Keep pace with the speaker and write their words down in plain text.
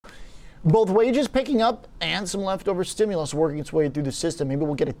Both wages picking up and some leftover stimulus working its way through the system. Maybe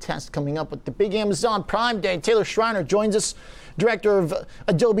we'll get a test coming up with the big Amazon Prime Day. Taylor Schreiner joins us, director of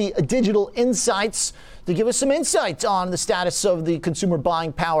Adobe Digital Insights, to give us some insight on the status of the consumer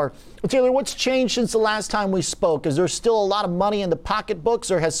buying power. Taylor, what's changed since the last time we spoke? Is there still a lot of money in the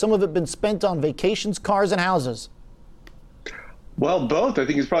pocketbooks, or has some of it been spent on vacations, cars, and houses? Well, both, I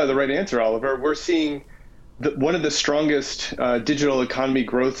think, is probably the right answer, Oliver. We're seeing one of the strongest digital economy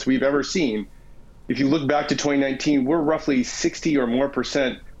growths we've ever seen. If you look back to 2019, we're roughly 60 or more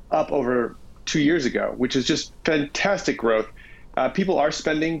percent up over 2 years ago, which is just fantastic growth. People are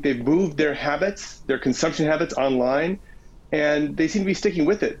spending. They've moved their habits, their consumption habits online, and they seem to be sticking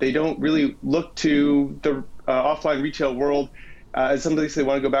with it. They don't really look to the offline retail world as something they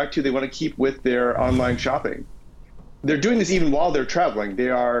want to go back to. They want to keep with their online shopping. They're doing this even while they're traveling. They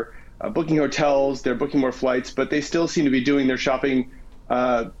are booking hotels, they're booking more flights, but they still seem to be doing their shopping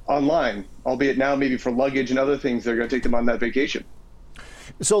online, albeit now maybe for luggage and other things, they're going to take them on that vacation.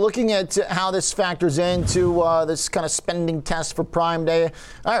 So looking at how this factors into this kind of spending test for Prime Day,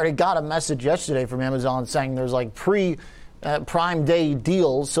 I already got a message yesterday from Amazon saying there's like Prime Day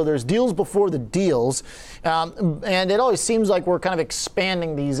deals. So there's deals before the deals. And it always seems like we're kind of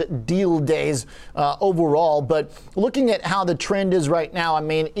expanding these deal days overall. But looking at how the trend is right now, I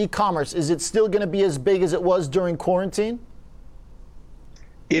mean, e-commerce, is it still going to be as big as it was during quarantine?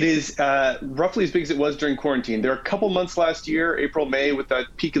 It is roughly as big as it was during quarantine. There are a couple months last year, April, May, with that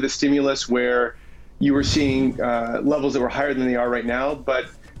peak of the stimulus where you were seeing levels that were higher than they are right now. But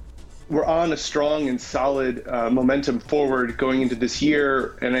we're on a strong and solid momentum forward going into this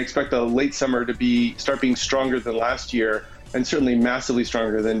year. And I expect the late summer to start being stronger than last year, and certainly massively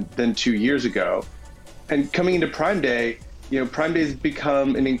stronger than 2 years ago. And coming into Prime Day, Prime Day has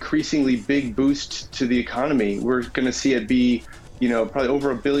become an increasingly big boost to the economy. We're going to see it be probably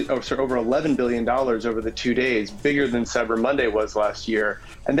over $11 billion over the 2 days, bigger than Cyber Monday was last year.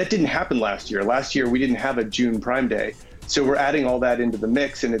 And that didn't happen last year. Last year, we didn't have a June Prime Day. So we're adding all that into the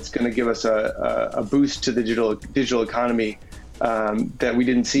mix, and it's going to give us a boost to the digital economy that we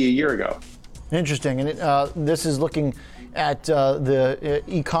didn't see a year ago. Interesting. And this is looking at the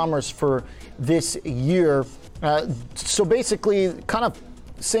e-commerce for this year. So basically, kind of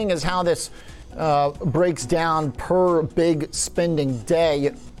seeing as how this breaks down per big spending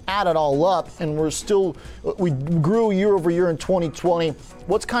day, add it all up, and we grew year over year in 2020.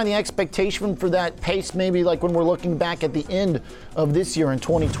 What's kind of the expectation for that pace, maybe like when we're looking back at the end of this year in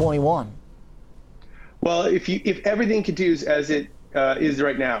 2021? Well, if everything continues as it is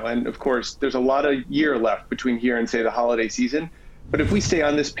right now, and of course there's a lot of year left between here and say the holiday season, but if we stay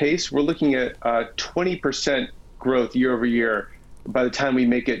on this pace, we're looking at 20% growth year over year by the time we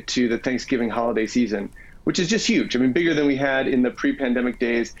make it to the Thanksgiving holiday season, which is just huge. I mean, bigger than we had in the pre-pandemic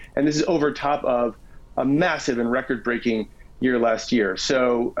days. And this is over top of a massive and record-breaking year last year.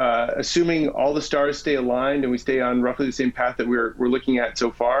 So assuming all the stars stay aligned and we stay on roughly the same path that we're looking at so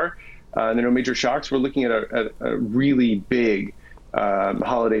far, and there are no major shocks, we're looking at a really big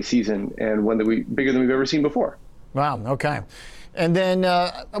holiday season, and one bigger than we've ever seen before. Wow, okay. And then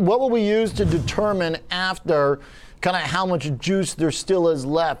what will we use to determine after kind of how much juice there still is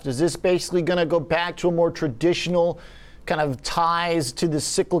left? Is this basically going to go back to a more traditional kind of ties to the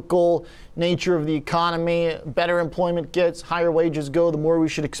cyclical nature of the economy? Better employment gets, higher wages go, the more we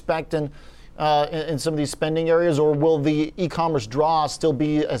should expect in some of these spending areas? Or will the e-commerce draw still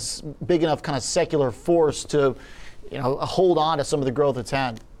be a big enough kind of secular force to hold on to some of the growth it's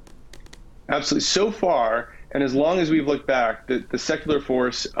had? Absolutely. So far, and as long as we've looked back, the secular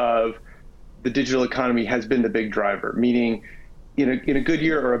force of the digital economy has been the big driver, meaning in a good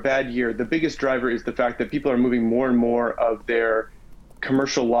year or a bad year, the biggest driver is the fact that people are moving more and more of their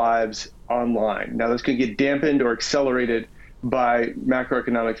commercial lives online. Now, that's going to get dampened or accelerated by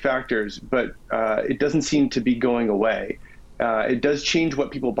macroeconomic factors, but it doesn't seem to be going away. It does change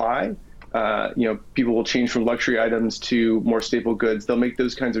what people buy. People will change from luxury items to more staple goods. They'll make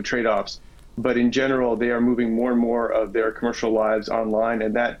those kinds of trade-offs. But in general, they are moving more and more of their commercial lives online,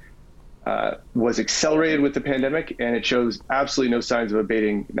 and that was accelerated with the pandemic, and it shows absolutely no signs of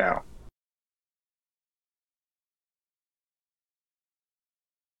abating now.